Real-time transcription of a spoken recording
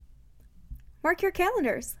Mark your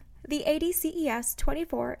calendars. The ADCES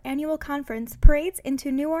 24 Annual Conference parades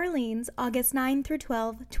into New Orleans August 9 through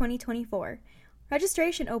 12, 2024.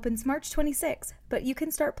 Registration opens March 26, but you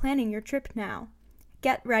can start planning your trip now.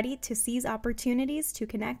 Get ready to seize opportunities to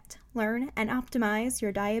connect, learn, and optimize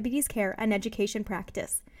your diabetes care and education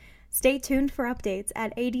practice. Stay tuned for updates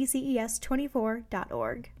at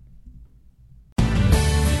adces24.org.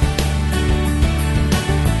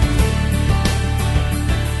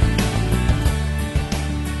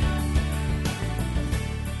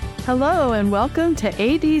 Hello and welcome to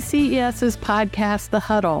ADCES's podcast, The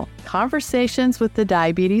Huddle, Conversations with the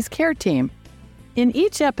Diabetes Care Team. In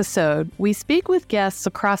each episode, we speak with guests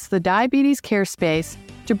across the diabetes care space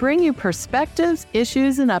to bring you perspectives,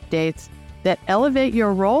 issues, and updates that elevate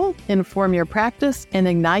your role, inform your practice, and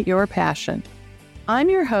ignite your passion.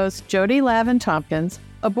 I'm your host, Jody Lavin-Tompkins,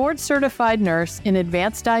 a board-certified nurse in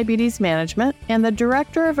advanced diabetes management and the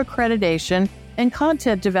Director of Accreditation and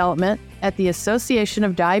Content Development at the Association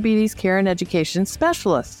of Diabetes Care and Education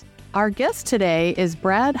Specialists. Our guest today is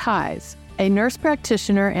Brad Hise, a nurse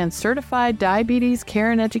practitioner and certified diabetes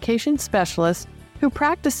care and education specialist who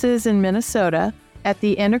practices in Minnesota at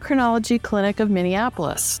the Endocrinology Clinic of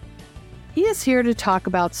Minneapolis. He is here to talk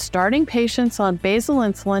about starting patients on basal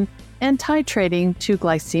insulin and titrating to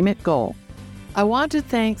glycemic goal. I want to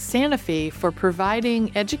thank Sanofi for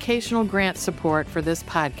providing educational grant support for this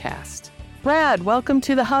podcast. Brad, welcome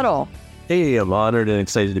to The Huddle. Hey, I'm honored and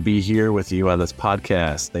excited to be here with you on this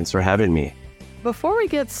podcast. Thanks for having me. Before we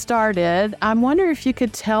get started, I'm wondering if you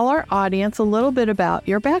could tell our audience a little bit about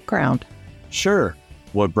your background. Sure.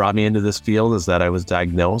 What brought me into this field is that I was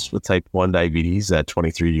diagnosed with type 1 diabetes at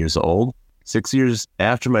 23 years old. 6 years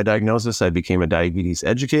after my diagnosis, I became a diabetes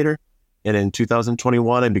educator, and in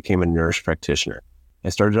 2021, I became a nurse practitioner. I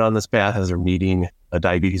started on this path after meeting a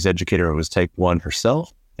diabetes educator who was type 1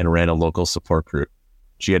 herself and ran a local support group.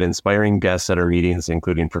 She had inspiring guests at her meetings,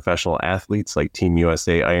 including professional athletes like Team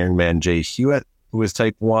USA Ironman Jay Hewitt, who was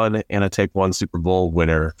type 1 and a type 1 Super Bowl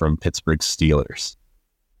winner from Pittsburgh Steelers.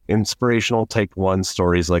 Inspirational type 1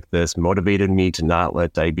 stories like this motivated me to not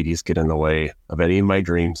let diabetes get in the way of any of my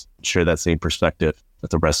dreams and share that same perspective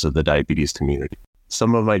with the rest of the diabetes community.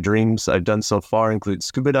 Some of my dreams I've done so far include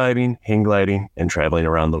scuba diving, hang gliding, and traveling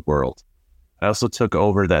around the world. I also took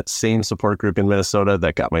over that same support group in Minnesota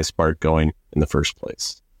that got my spark going in the first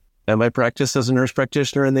place. At my practice as a nurse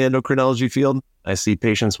practitioner in the endocrinology field, I see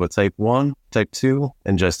patients with type 1, type 2,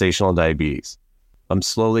 and gestational diabetes. I'm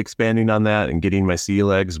slowly expanding on that and getting my sea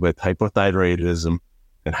legs with hypothyroidism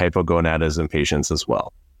and hypogonadism patients as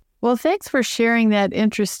well. Well, thanks for sharing that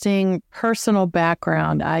interesting personal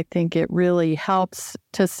background. I think it really helps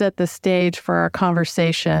to set the stage for our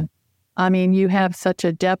conversation. I mean, you have such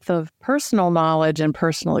a depth of personal knowledge and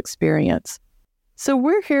personal experience. So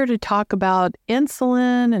we're here to talk about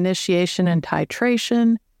insulin, initiation and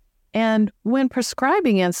titration. And when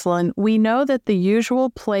prescribing insulin, we know that the usual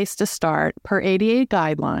place to start per ADA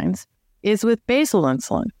guidelines is with basal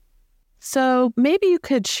insulin. So maybe you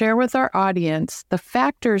could share with our audience the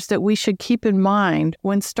factors that we should keep in mind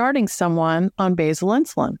when starting someone on basal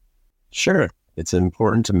insulin. Sure. It's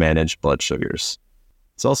important to manage blood sugars.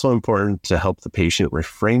 It's also important to help the patient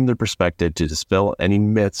reframe their perspective to dispel any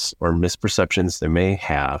myths or misperceptions they may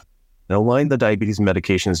have and align the diabetes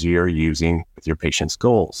medications you're using with your patient's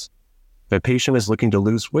goals. If a patient is looking to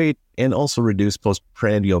lose weight and also reduce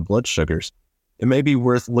postprandial blood sugars, it may be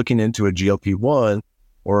worth looking into a GLP-1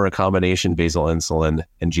 or a combination basal insulin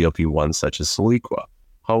and GLP-1 such as Soliqua.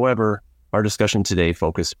 However, our discussion today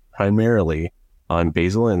focused primarily on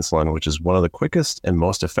basal insulin, which is one of the quickest and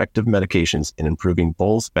most effective medications in improving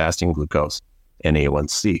both fasting glucose and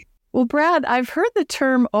A1C. Well, Brad, I've heard the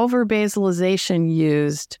term over-basalization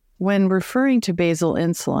used when referring to basal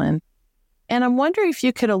insulin, and I'm wondering if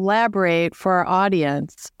you could elaborate for our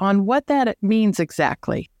audience on what that means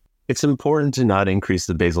exactly. It's important to not increase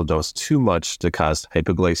the basal dose too much to cause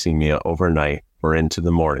hypoglycemia overnight or into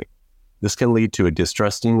the morning. This can lead to a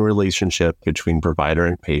distrusting relationship between provider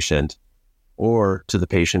and patient, or to the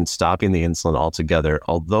patient stopping the insulin altogether,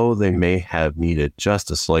 although they may have needed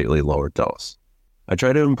just a slightly lower dose. I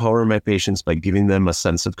try to empower my patients by giving them a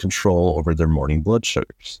sense of control over their morning blood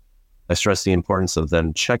sugars. I stress the importance of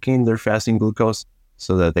them checking their fasting glucose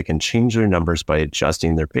so that they can change their numbers by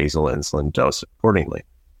adjusting their basal insulin dose accordingly.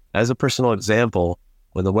 As a personal example,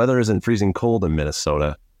 when the weather isn't freezing cold in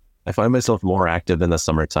Minnesota, I find myself more active in the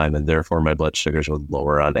summertime and therefore my blood sugars are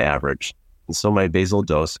lower on average, and so my basal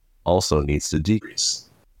dose also needs to decrease.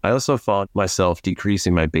 I also found myself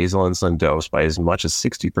decreasing my basal insulin dose by as much as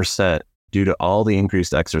 60% due to all the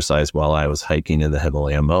increased exercise while I was hiking in the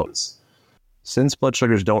Himalayan mountains. Since blood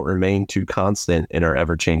sugars don't remain too constant in our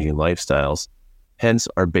ever-changing lifestyles, hence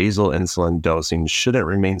our basal insulin dosing shouldn't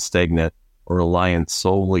remain stagnant or reliant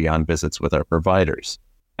solely on visits with our providers.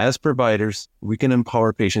 As providers, we can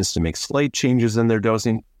empower patients to make slight changes in their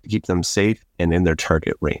dosing to keep them safe and in their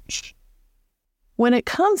target range. When it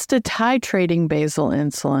comes to titrating basal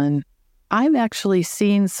insulin, I've actually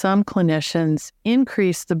seen some clinicians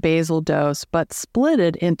increase the basal dose but split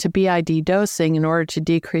it into BID dosing in order to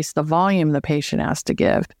decrease the volume the patient has to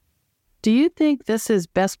give. Do you think this is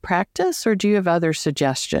best practice, or do you have other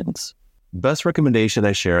suggestions? Best recommendation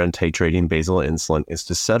I share on titrating basal insulin is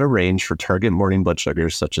to set a range for target morning blood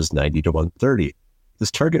sugars such as 90 to 130.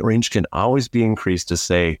 This target range can always be increased to,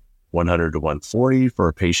 say, 100 to 140 for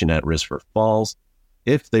a patient at risk for falls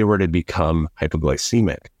if they were to become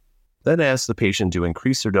hypoglycemic. Then ask the patient to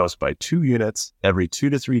increase their dose by 2 units every 2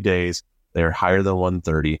 to 3 days. They are higher than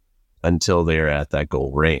 130 until they are at that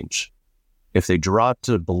goal range. If they drop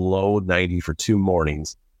to below 90 for 2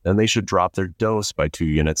 mornings, then they should drop their dose by 2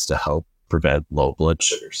 units to help prevent low blood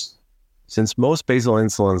sugars. Since most basal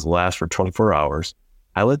insulins last for 24 hours,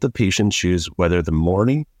 I let the patient choose whether the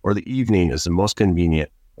morning or the evening is the most convenient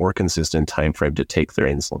or consistent time frame to take their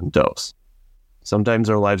insulin dose. Sometimes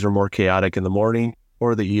our lives are more chaotic in the morning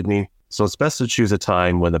or the evening, so it's best to choose a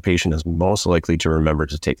time when the patient is most likely to remember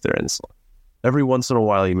to take their insulin. Every once in a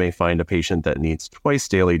while, you may find a patient that needs twice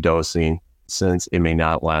daily dosing since it may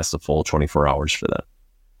not last a full 24 hours for them.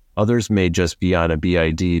 Others may just be on a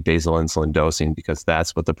BID basal insulin dosing because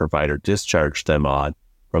that's what the provider discharged them on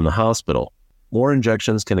from the hospital. More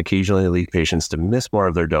injections can occasionally lead patients to miss more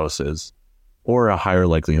of their doses or a higher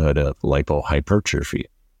likelihood of lipohypertrophy.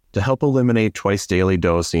 To help eliminate twice daily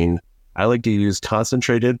dosing, I like to use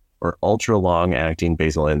concentrated or ultra long acting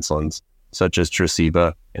basal insulins such as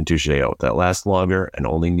Tresiba and Toujeo that last longer and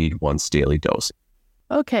only need once daily dosing.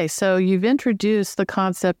 Okay, so you've introduced the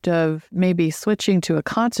concept of maybe switching to a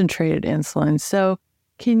concentrated insulin. So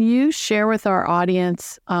can you share with our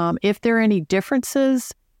audience if there are any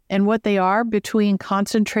differences and what they are between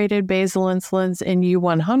concentrated basal insulins and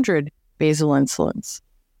U100 basal insulins?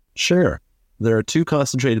 Sure. There are 2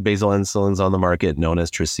 concentrated basal insulins on the market known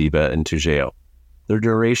as Tresiba and Toujeo. Their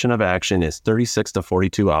duration of action is 36 to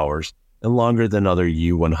 42 hours and longer than other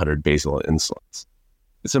U100 basal insulins.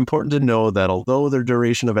 It's important to know that although their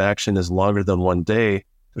duration of action is longer than 1 day,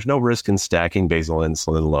 there's no risk in stacking basal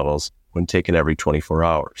insulin levels when taken every 24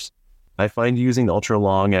 hours. I find using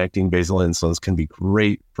ultra-long acting basal insulins can be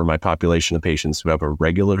great for my population of patients who have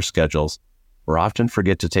irregular schedules or often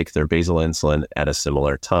forget to take their basal insulin at a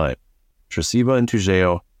similar time. Tresiba and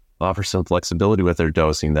Toujeo offer some flexibility with their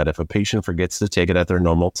dosing that if a patient forgets to take it at their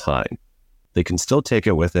normal time, they can still take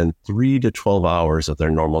it within 3 to 12 hours of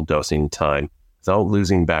their normal dosing time without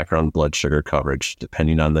losing background blood sugar coverage,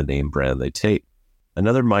 depending on the name brand they take.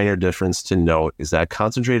 Another minor difference to note is that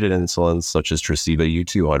concentrated insulins such as Tresiba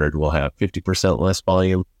U200 will have 50% less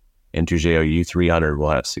volume, and Toujeo U300 will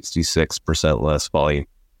have 66% less volume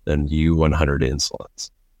than U100 insulins.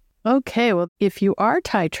 Okay, well, if you are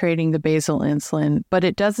titrating the basal insulin, but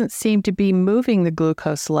it doesn't seem to be moving the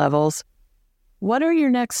glucose levels, what are your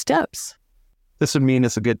next steps? This would mean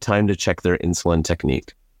it's a good time to check their insulin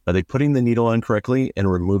technique. Are they putting the needle on correctly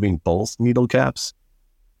and removing both needle caps?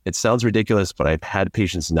 It sounds ridiculous, but I've had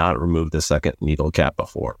patients not remove the second needle cap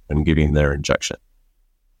before when giving their injection.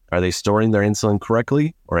 Are they storing their insulin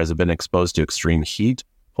correctly, or has it been exposed to extreme heat,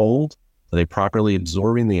 cold? Are they properly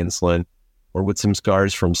absorbing the insulin, or would some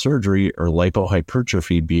scars from surgery or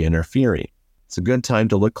lipohypertrophy be interfering? It's a good time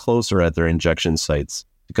to look closer at their injection sites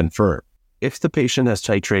to confirm. If the patient has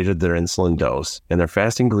titrated their insulin dose and their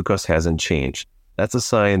fasting glucose hasn't changed, that's a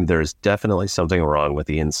sign there's definitely something wrong with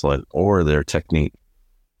the insulin or their technique.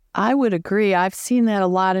 I would agree. I've seen that a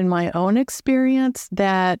lot in my own experience,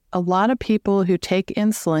 that a lot of people who take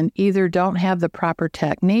insulin either don't have the proper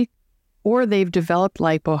technique or they've developed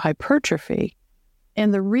lipohypertrophy.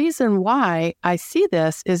 And the reason why I see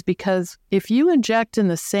this is because if you inject in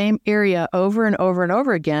the same area over and over and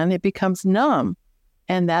over again, it becomes numb.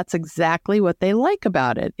 And that's exactly what they like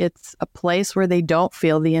about it. It's a place where they don't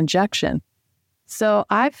feel the injection. So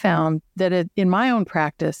I found that in my own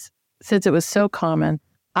practice, since it was so common,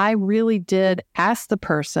 I really did ask the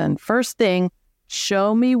person, first thing,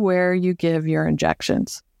 show me where you give your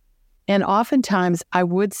injections. And oftentimes I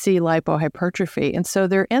would see lipohypertrophy. And so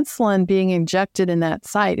their insulin being injected in that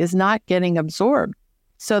site is not getting absorbed.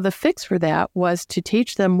 So the fix for that was to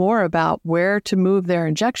teach them more about where to move their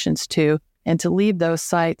injections to and to leave those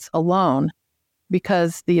sites alone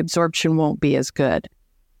because the absorption won't be as good.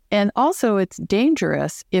 And also it's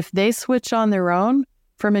dangerous if they switch on their own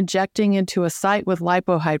from injecting into a site with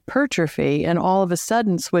lipohypertrophy and all of a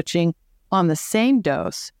sudden switching on the same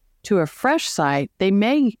dose to a fresh site, they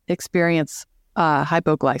may experience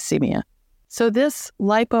hypoglycemia. So this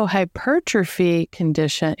lipohypertrophy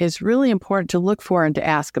condition is really important to look for and to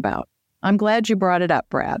ask about. I'm glad you brought it up,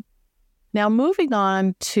 Brad. Now, moving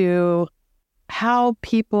on to how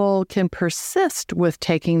people can persist with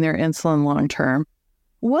taking their insulin long-term,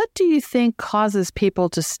 what do you think causes people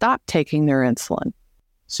to stop taking their insulin?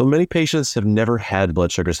 So many patients have never had blood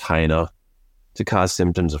sugars high enough to cause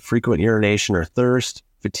symptoms of frequent urination or thirst,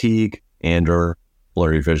 fatigue, and or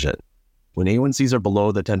blurry vision. When A1Cs are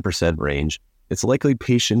below the 10% range, it's likely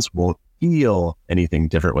patients won't feel anything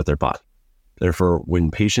different with their body. Therefore,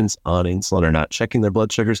 when patients on insulin are not checking their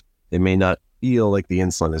blood sugars, they may not feel like the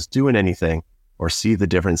insulin is doing anything or see the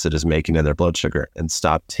difference it is making in their blood sugar and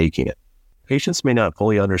stop taking it. Patients may not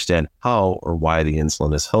fully understand how or why the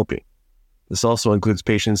insulin is helping. This also includes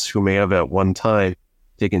patients who may have at one time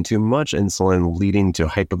taken too much insulin, leading to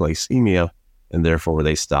hypoglycemia, and therefore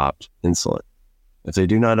they stopped insulin. If they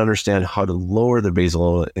do not understand how to lower the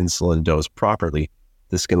basal insulin dose properly,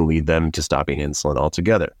 this can lead them to stopping insulin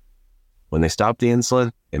altogether. When they stop the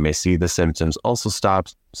insulin, they may see the symptoms also stop,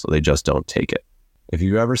 so they just don't take it. If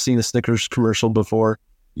you've ever seen a Snickers commercial before,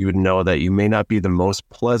 you would know that you may not be the most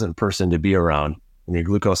pleasant person to be around when your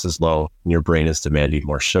glucose is low and your brain is demanding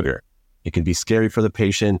more sugar. It can be scary for the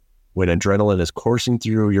patient when adrenaline is coursing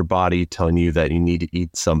through your body telling you that you need to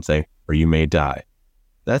eat something or you may die.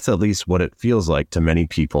 That's at least what it feels like to many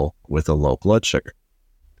people with a low blood sugar.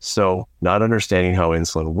 So, not understanding how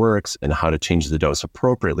insulin works and how to change the dose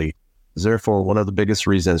appropriately is therefore one of the biggest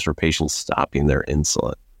reasons for patients stopping their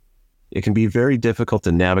insulin. It can be very difficult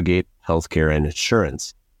to navigate healthcare and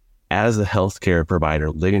insurance. As a healthcare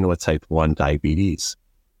provider living with type 1 diabetes,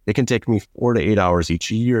 it can take me 4 to 8 hours each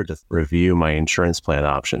year to review my insurance plan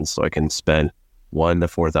options so I can spend $1,000 to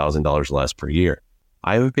 $4,000 less per year.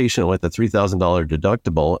 I have a patient with a $3,000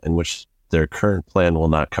 deductible in which their current plan will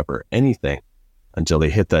not cover anything until they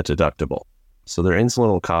hit that deductible. So their insulin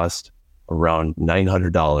will cost around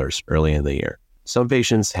 $900 early in the year. Some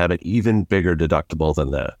patients have an even bigger deductible than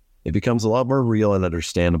that. It becomes a lot more real and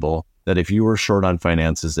understandable that if you were short on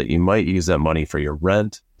finances, that you might use that money for your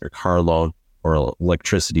rent, your car loan, or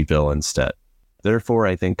electricity bill instead. Therefore,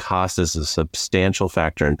 I think cost is a substantial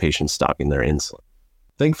factor in patients stopping their insulin.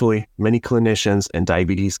 Thankfully, many clinicians and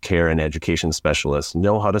diabetes care and education specialists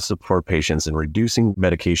know how to support patients in reducing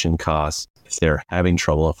medication costs if they're having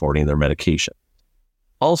trouble affording their medication.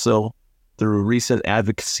 Also, through recent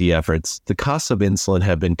advocacy efforts, the costs of insulin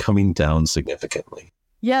have been coming down significantly.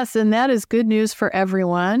 Yes, and that is good news for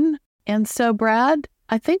everyone. And so, Brad,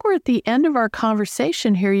 I think we're at the end of our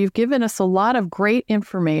conversation here. You've given us a lot of great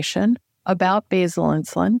information about basal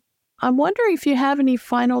insulin. I'm wondering if you have any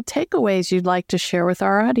final takeaways you'd like to share with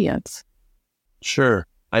our audience. Sure.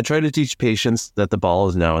 I try to teach patients that the ball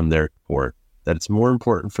is now in their court, that it's more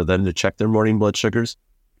important for them to check their morning blood sugars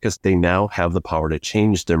because they now have the power to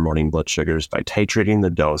change their morning blood sugars by titrating the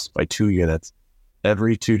dose by 2 units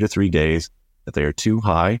every 2 to 3 days if they are too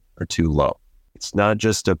high or too low. It's not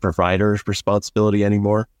just a provider's responsibility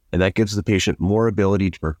anymore, and that gives the patient more ability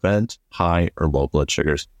to prevent high or low blood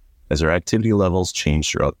sugars as their activity levels change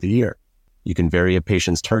throughout the year. You can vary a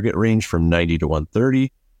patient's target range from 90 to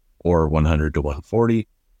 130 or 100 to 140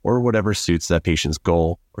 or whatever suits that patient's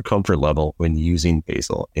goal or comfort level when using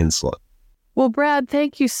basal insulin. Well, Brad,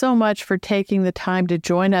 thank you so much for taking the time to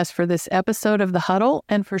join us for this episode of The Huddle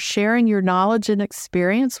and for sharing your knowledge and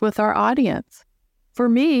experience with our audience. For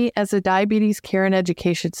me, as a diabetes care and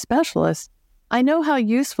education specialist, I know how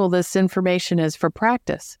useful this information is for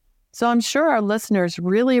practice. So I'm sure our listeners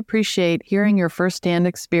really appreciate hearing your firsthand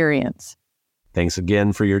experience. Thanks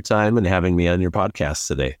again for your time and having me on your podcast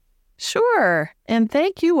today. Sure. And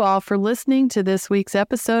thank you all for listening to this week's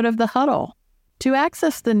episode of The Huddle. To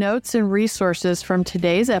access the notes and resources from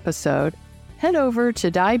today's episode, head over to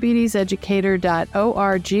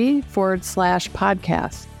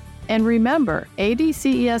diabeteseducator.org/podcast. And remember,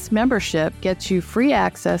 ADCES membership gets you free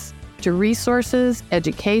access to resources,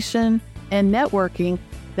 education, and networking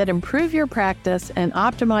that improve your practice and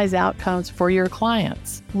optimize outcomes for your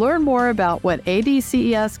clients. Learn more about what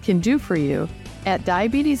ADCES can do for you at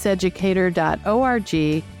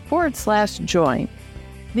diabeteseducator.org/join.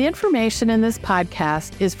 The information in this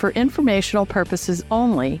podcast is for informational purposes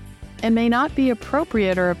only and may not be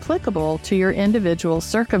appropriate or applicable to your individual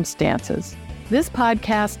circumstances. This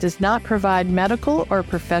podcast does not provide medical or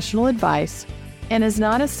professional advice and is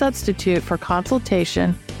not a substitute for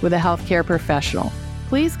consultation with a healthcare professional.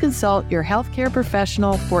 Please consult your healthcare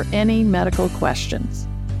professional for any medical questions.